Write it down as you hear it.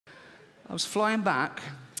I was flying back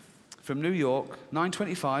from New York,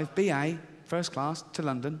 9:25, BA, first class, to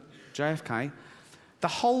London, JFK. The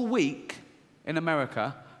whole week in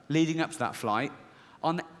America, leading up to that flight,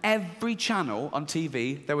 on every channel on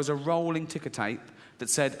TV, there was a rolling ticker tape that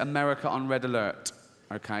said, America on red alert,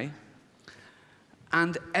 okay?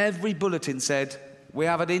 And every bulletin said, we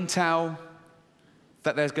have an intel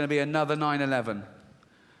that there's going to be another 9/11.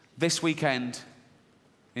 This weekend,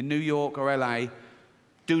 in New York or LA,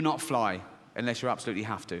 do not fly unless you absolutely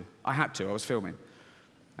have to. I had to, I was filming.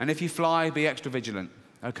 And if you fly, be extra vigilant.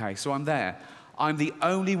 Okay, so I'm there. I'm the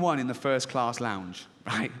only one in the first class lounge,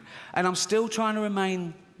 right? And I'm still trying to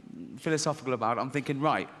remain philosophical about it. I'm thinking,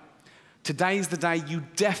 right, today's the day you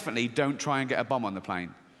definitely don't try and get a bomb on the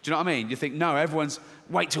plane. Do you know what I mean? You think, no, everyone's,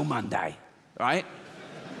 wait till Monday, right?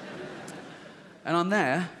 And I'm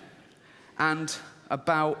there, and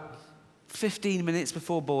about 15 minutes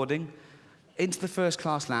before boarding, into the first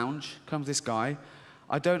class lounge comes this guy.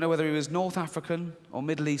 I don't know whether he was North African or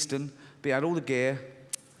Middle Eastern, but he had all the gear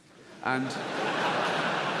and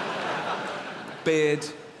beard,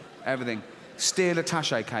 everything. Steel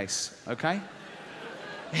attaché case, okay?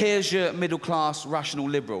 Here's your middle class, rational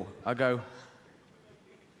liberal. I go,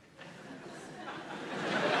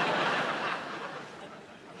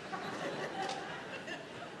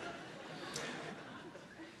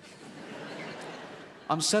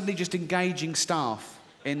 I'm suddenly just engaging staff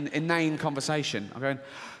in inane conversation. I'm going,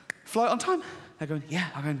 flight on time? They're going, yeah.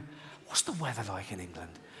 I'm going, what's the weather like in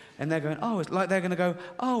England? And they're going, oh, it's like they're going to go,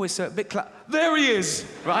 oh, it's a bit there he is,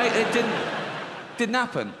 right? It didn't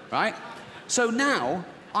happen, right? So now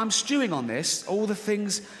I'm stewing on this, all the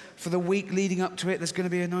things for the week leading up to it. There's going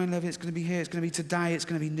to be a 9/11, it's going to be here, it's going to be today, it's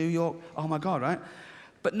going to be New York. Oh my God, right?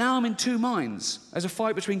 But now I'm in two minds. There's a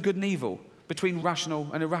fight between good and evil, between rational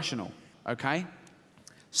and irrational, okay?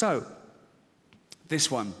 So, this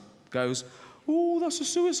one goes, oh, that's a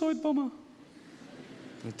suicide bomber.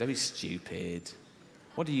 Don't be stupid.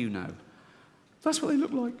 What do you know? That's what they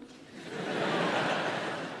look like.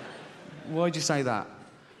 Why'd you say that?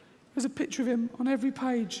 There's a picture of him on every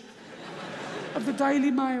page of the Daily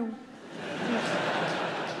Mail.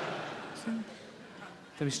 Don't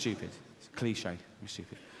be stupid. It's a cliche. Don't be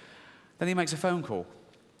stupid. Then he makes a phone call.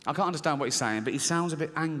 I can't understand what he's saying, but he sounds a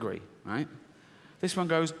bit angry, right? This one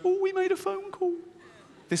goes, oh, we made a phone call.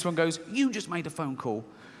 This one goes, you just made a phone call.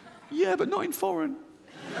 Yeah, but not in foreign.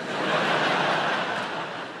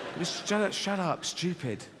 Shut up,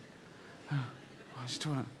 stupid.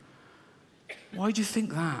 Why do you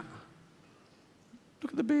think that?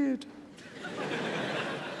 Look at the beard.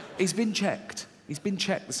 He's been checked. He's been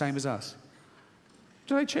checked the same as us.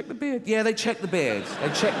 Do they check the beard? Yeah, they check the beard.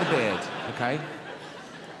 They check the beard, okay?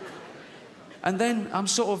 And then I'm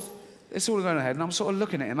sort of, it's all going ahead, and I'm sort of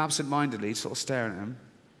looking at him absent-mindedly, sort of staring at him.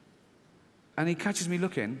 And he catches me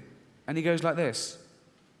looking, and he goes like this.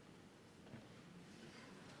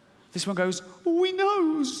 This one goes, oh, he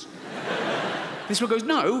knows. This one goes,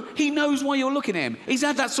 no, he knows why you're looking at him. He's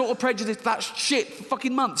had that sort of prejudice, that shit for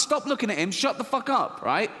fucking months. Stop looking at him, shut the fuck up,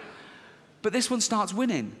 right? But this one starts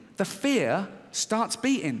winning. The fear starts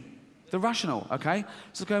beating the rational, okay?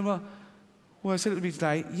 So going, well, I said it would be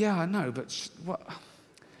today. Yeah, I know, but what?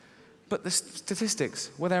 But the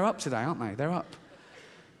statistics, well, they're up today, aren't they? They're up.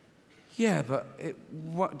 Yeah,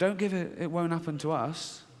 but don't give it, it won't happen to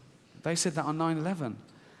us. They said that on 9/11.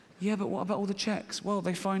 Yeah, but what about all the checks? Well,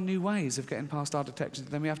 they find new ways of getting past our detection.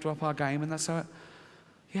 Then we have to up our game, and that's how it...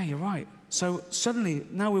 Yeah, you're right. So suddenly,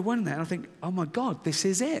 now we're winning there, and I think, oh my God, this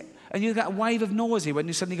is it. And you get a wave of nausea when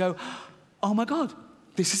you suddenly go, oh my God,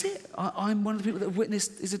 this is it. I'm one of the people that have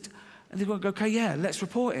witnessed, is it? And they go, okay, yeah, let's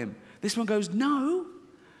report him. This one goes, no,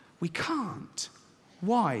 we can't.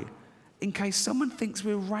 Why? In case someone thinks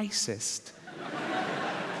we're racist.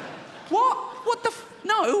 What? What the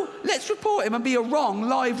No, let's report him and be a wrong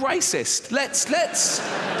live racist.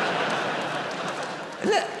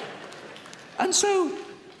 And so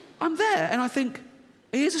I'm there and I think,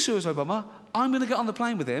 he is a suicide bomber. I'm going to get on the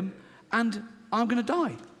plane with him and I'm going to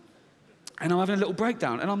die. And I'm having a little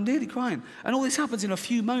breakdown and I'm nearly crying. And all this happens in a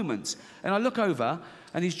few moments. And I look over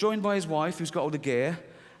and he's joined by his wife who's got all the gear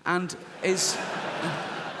and his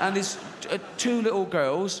two little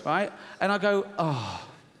girls, right? And I go, oh,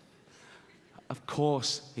 of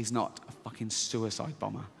course he's not a fucking suicide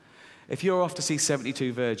bomber. If you're off to see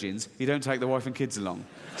 72 Virgins, you don't take the wife and kids along.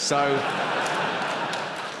 So,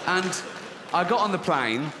 and I got on the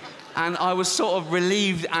plane And I was sort of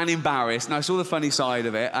relieved and embarrassed, and I saw the funny side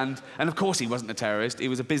of it. And of course, he wasn't a terrorist. He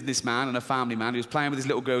was a businessman and a family man. He was playing with his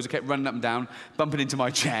little girls who kept running up and down, bumping into my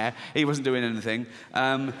chair. He wasn't doing anything.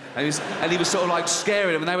 And he was sort of like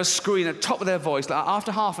scaring them, and they were screaming at the top of their voice. Like,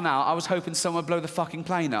 after half an hour, I was hoping someone would blow the fucking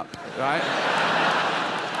plane up, right?